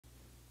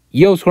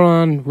Yo, what's going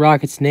on,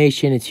 Rockets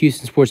Nation? It's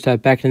Houston Sports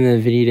Type back in the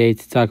video today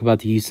to talk about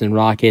the Houston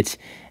Rockets.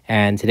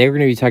 And today we're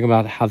going to be talking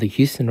about how the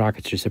Houston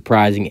Rockets are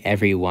surprising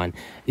everyone.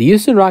 The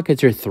Houston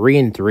Rockets are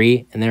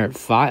 3-3, and they're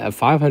at a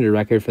 500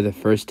 record for the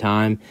first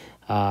time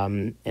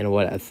in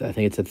I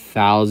think it's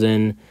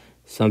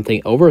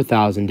over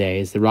 1,000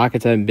 days. The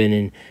Rockets haven't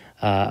been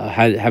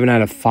haven't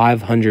had a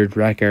 500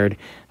 record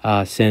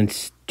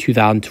since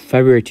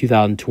February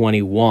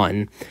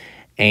 2021,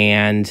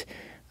 and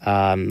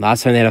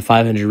last time they had a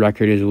 500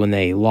 record is when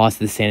they lost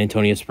to the San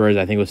Antonio Spurs.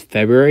 I think it was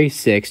February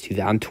 6,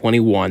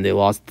 2021. They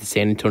lost to the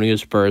San Antonio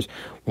Spurs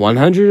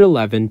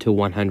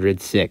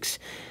 111-106.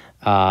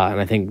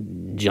 And I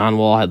think John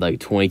Wall had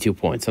like 22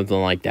 points, something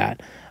like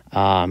that.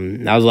 That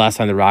was the last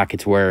time the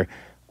Rockets were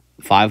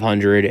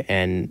 500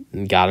 and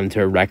got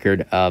into a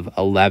record of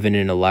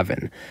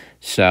 11-11.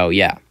 So,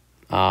 yeah.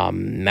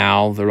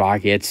 Now the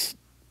Rockets,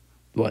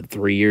 almost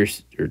 3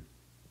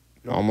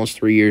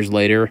 years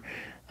later,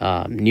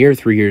 near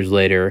 3 years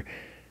later,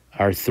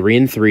 are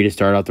 3-3 to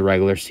start out the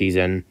regular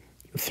season.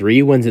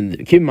 3 wins, and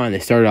keep in mind they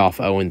started off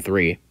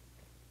 0-3.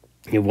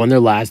 They've won their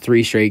last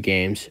 3 straight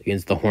games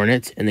against the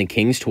Hornets and the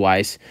Kings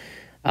twice.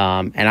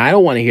 And I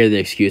don't want to hear the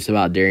excuse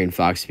about De'Aaron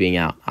Fox being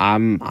out.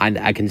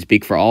 I can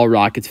speak for all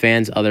Rockets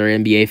fans, other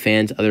NBA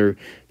fans, other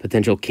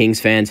potential Kings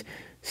fans.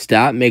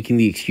 Stop making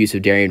the excuse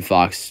of De'Aaron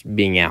Fox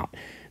being out,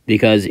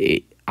 because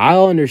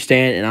I'll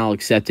understand and I'll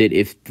accept it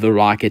if the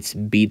Rockets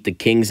beat the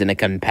Kings in a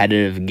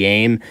competitive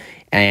game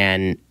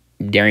and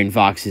De'Aaron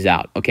Fox is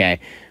out. Okay,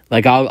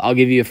 like I'll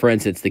give you a for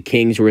instance. The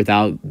Kings were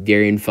without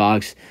De'Aaron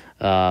Fox.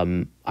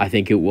 I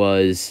think it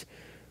was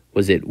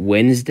it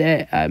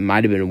Wednesday? It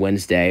might have been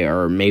Wednesday,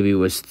 or maybe it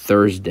was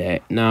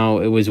Thursday. No,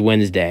 it was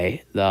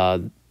Wednesday.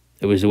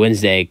 It was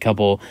Wednesday, a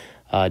couple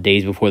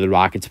days before the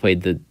Rockets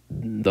played the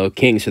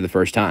Kings for the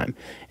first time,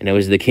 and it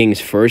was the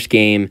Kings' first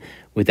game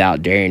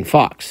without De'Aaron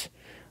Fox.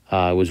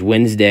 It was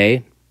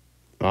Wednesday,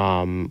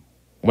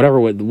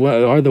 whatever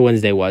the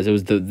Wednesday was. It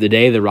was the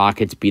day the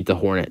Rockets beat the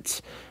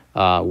Hornets,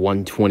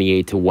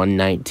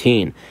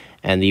 128-119,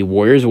 and the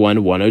Warriors won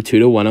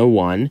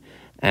 102-101,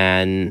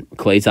 and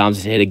Klay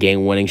Thompson hit a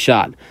game-winning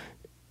shot.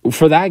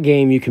 For that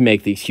game, you can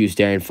make the excuse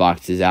De'Aaron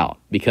Fox is out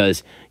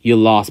because you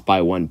lost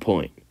by 1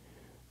 point.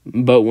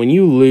 But when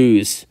you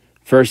lose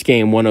first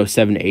game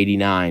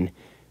 107-89,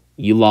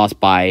 you lost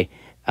by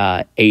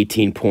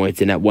 18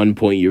 points, and at one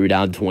point you were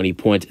down 20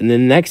 points. And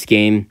then the next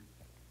game,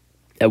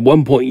 at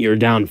one point you're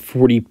down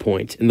 40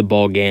 points in the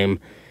ball game.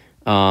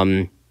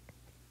 You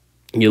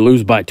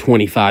lose by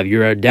 25.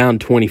 You're down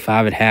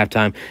 25 at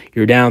halftime.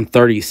 You're down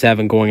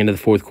 37 going into the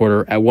fourth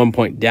quarter. At one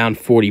point, down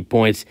 40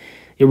 points.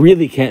 You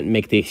really can't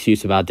make the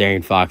excuse about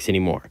De'Aaron Fox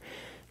anymore.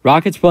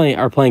 Rockets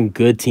are playing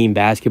good team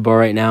basketball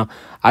right now.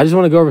 I just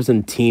want to go over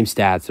some team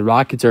stats. The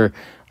Rockets are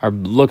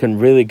looking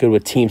really good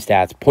with team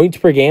stats. Points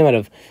per game, out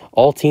of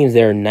all teams,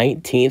 they're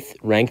 19th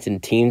ranked in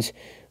teams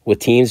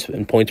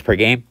and points per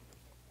game.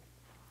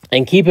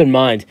 And keep in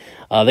mind,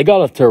 they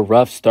got off to a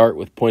rough start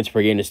with points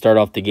per game to start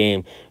off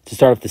the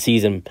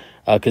season.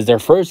 Because their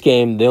first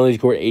game, they only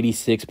scored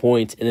 86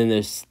 points. And then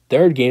this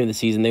third game of the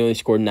season, they only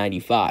scored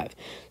 95.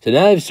 So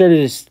now they've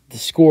started to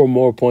score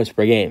more points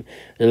per game.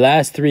 Their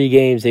last 3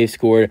 games, they've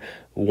scored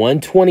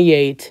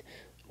 128,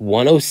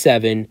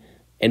 107,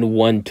 and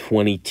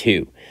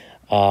 122.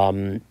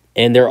 And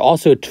they're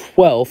also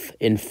 12th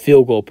in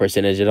field goal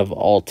percentage of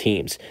all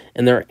teams.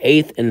 And they're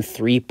 8th in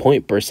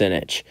three-point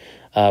percentage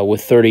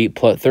with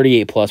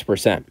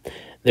 38+%.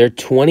 They're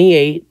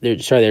 20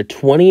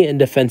 in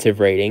defensive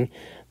rating.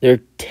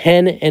 They're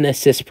 10 in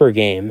assists per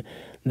game.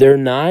 They're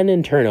 9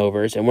 in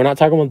turnovers, and we're not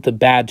talking about the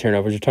bad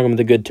turnovers. We're talking about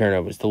the good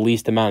turnovers, the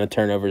least amount of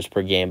turnovers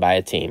per game by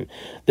a team.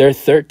 They're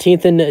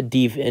 13th in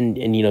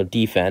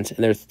defense,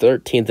 and they're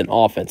 13th in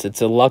offense.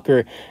 It's a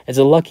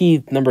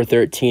lucky number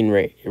 13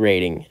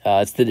 rating.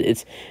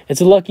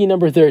 It's a lucky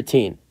number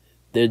 13.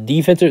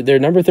 They're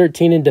number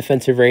 13 in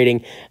defensive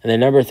rating, and they're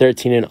number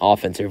 13 in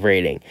offensive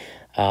rating.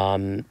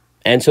 And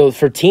so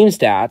for team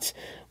stats,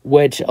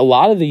 which a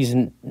lot of these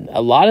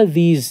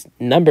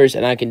numbers,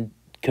 and I can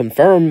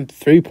confirm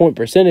 3-point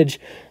percentage,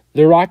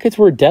 the Rockets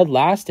were dead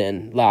last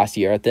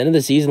year. At the end of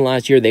the season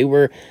last year, they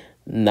were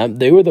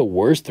the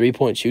worst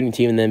 3-point shooting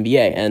team in the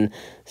NBA. And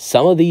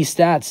some of these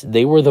stats,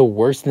 they were the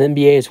worst in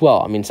the NBA as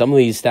well. I mean, some of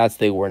these stats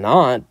they were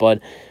not,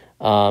 but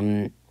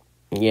for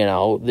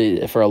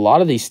a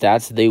lot of these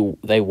stats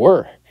they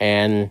were,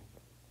 and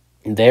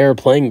they're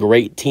playing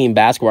great team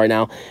basketball right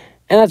now,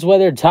 and that's why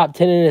they're top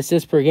 10 in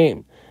assists per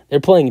game. They're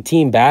playing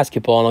team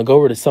basketball, and I'll go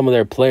over to some of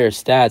their player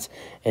stats,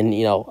 and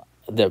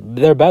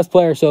their best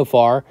player so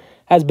far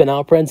has been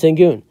Alperen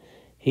Sengun.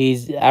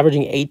 He's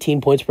averaging 18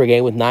 points per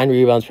game with 9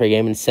 rebounds per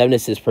game and 7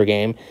 assists per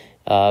game.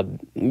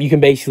 You can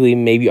basically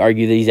maybe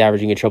argue that he's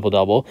averaging a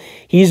triple-double.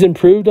 He's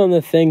improved on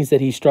the things that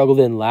he struggled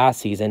in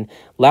last season.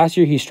 Last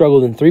year, he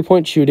struggled in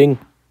 3-point shooting,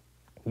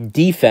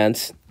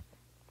 defense,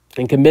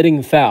 and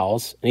committing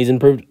fouls. And he's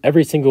improved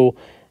every single.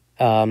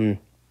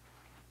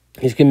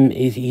 He's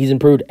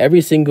improved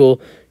every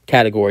single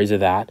categories of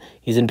that.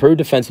 He's improved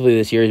defensively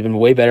this year. He's been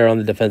way better on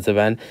the defensive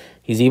end.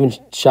 He's even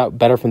shot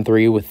better from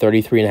three with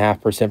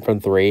 33.5% from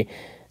three.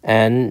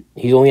 And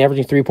he's only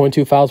averaging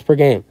 3.2 fouls per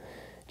game.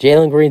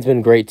 Jalen Green's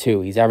been great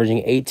too. He's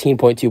averaging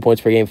 18.2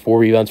 points per game, 4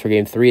 rebounds per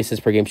game, 3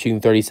 assists per game,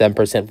 shooting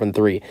 37% from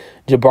three.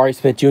 Jabari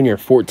Smith Jr.,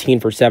 14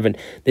 for 7.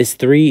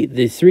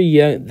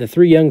 The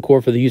three young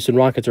core for the Houston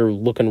Rockets are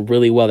looking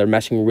really well. They're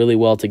meshing really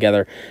well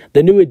together.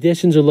 The new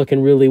additions are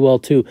looking really well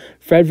too.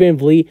 Fred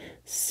VanVleet,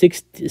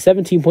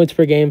 17 points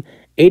per game,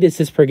 8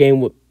 assists per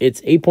game.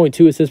 It's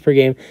 8.2 assists per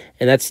game,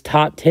 and that's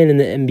top 10 in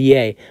the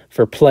NBA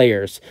for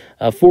players.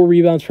 4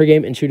 rebounds per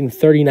game and shooting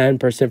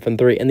 39% from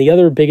three. And the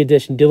other big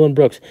addition, Dillon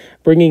Brooks,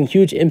 bringing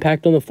huge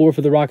impact on the floor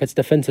for the Rockets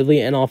defensively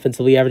and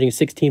offensively, averaging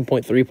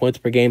 16.3 points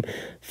per game,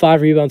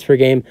 5 rebounds per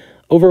game,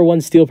 over 1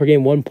 steal per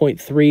game,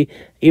 1.3.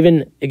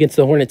 Even against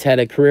the Hornets, had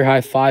a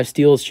career-high 5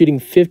 steals,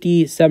 shooting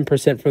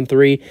 57% from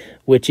three,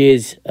 which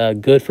is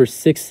good for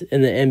 6th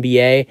in the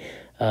NBA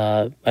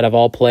out of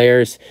all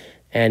players.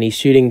 And he's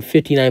shooting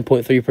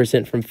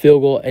 59.3% from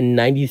field goal and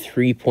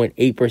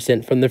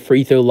 93.8% from the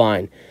free throw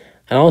line.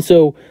 And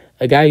also,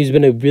 a guy who's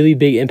been a really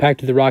big impact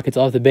to the Rockets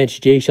off the bench,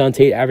 Jae'Sean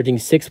Tate, averaging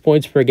 6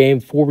 points per game,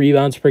 4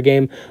 rebounds per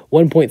game,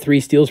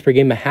 1.3 steals per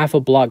game, a half a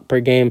block per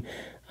game,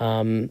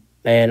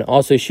 and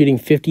also shooting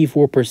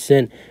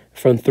 54%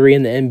 from three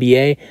in the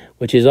NBA,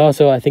 which is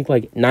also, I think,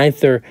 like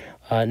ninth or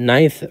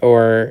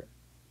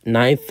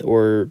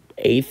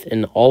 8th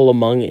in all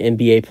among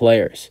NBA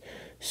players.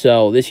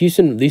 So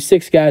these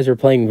 6 guys are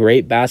playing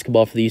great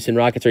basketball for the Houston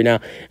Rockets right now.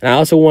 And I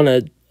also want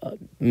to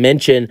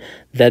mention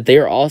that they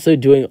are also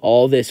doing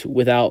all this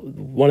without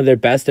one of their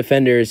best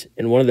defenders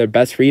and one of their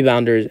best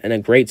rebounders and a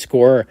great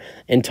scorer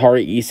in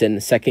Tari Eason,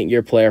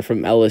 second-year player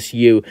from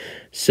LSU.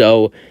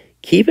 So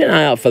keep an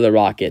eye out for the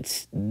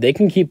Rockets. They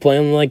can keep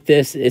playing like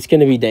this. It's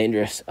going to be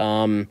dangerous.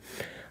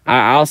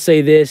 I'll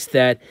say this,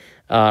 that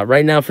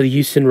right now for the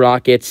Houston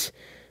Rockets,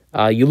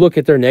 you look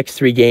at their next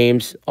 3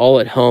 games, all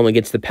at home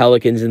against the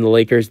Pelicans and the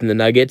Lakers and the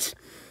Nuggets.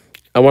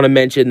 I want to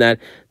mention that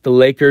the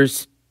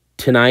Lakers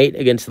tonight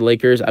against the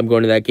Lakers, I'm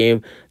going to that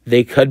game.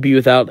 They could be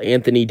without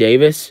Anthony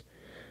Davis.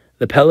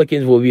 The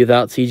Pelicans will be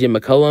without CJ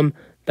McCollum.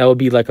 That will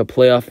be like a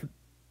playoff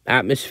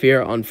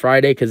atmosphere on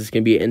Friday because it's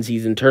going to be an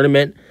in-season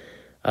tournament.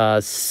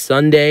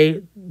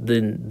 Sunday,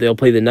 they'll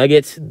play the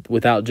Nuggets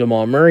without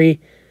Jamal Murray.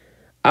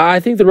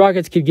 I think the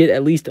Rockets could get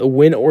at least a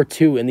win or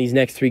 2 in these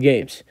next 3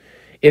 games.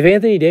 If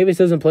Anthony Davis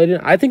doesn't play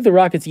tonight, I think the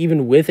Rockets,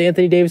 even with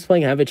Anthony Davis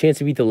playing, have a chance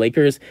to beat the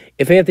Lakers.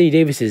 If Anthony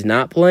Davis is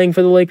not playing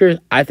for the Lakers,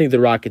 I think the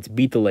Rockets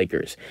beat the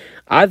Lakers.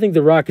 I think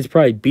the Rockets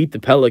probably beat the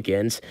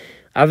Pelicans.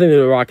 I think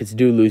the Rockets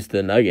do lose to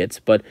the Nuggets.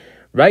 But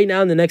right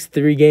now in the next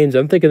 3 games,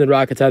 I'm thinking the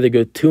Rockets either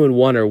go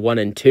 2-1 or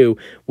 1-2,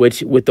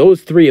 which with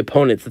those 3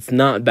 opponents, it's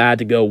not bad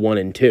to go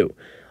 1-2.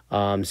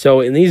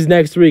 So in these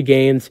next 3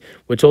 games,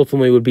 which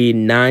ultimately would be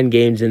 9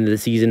 games into the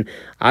season,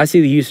 I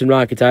see the Houston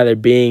Rockets either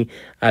being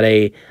at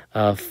a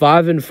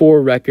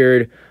 5-4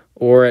 record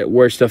or at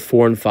worst a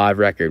 4-5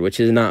 record, which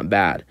is not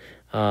bad.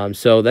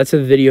 So that's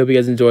the video. If you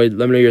guys enjoyed,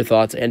 let me know your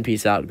thoughts, and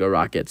peace out. Go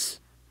Rockets.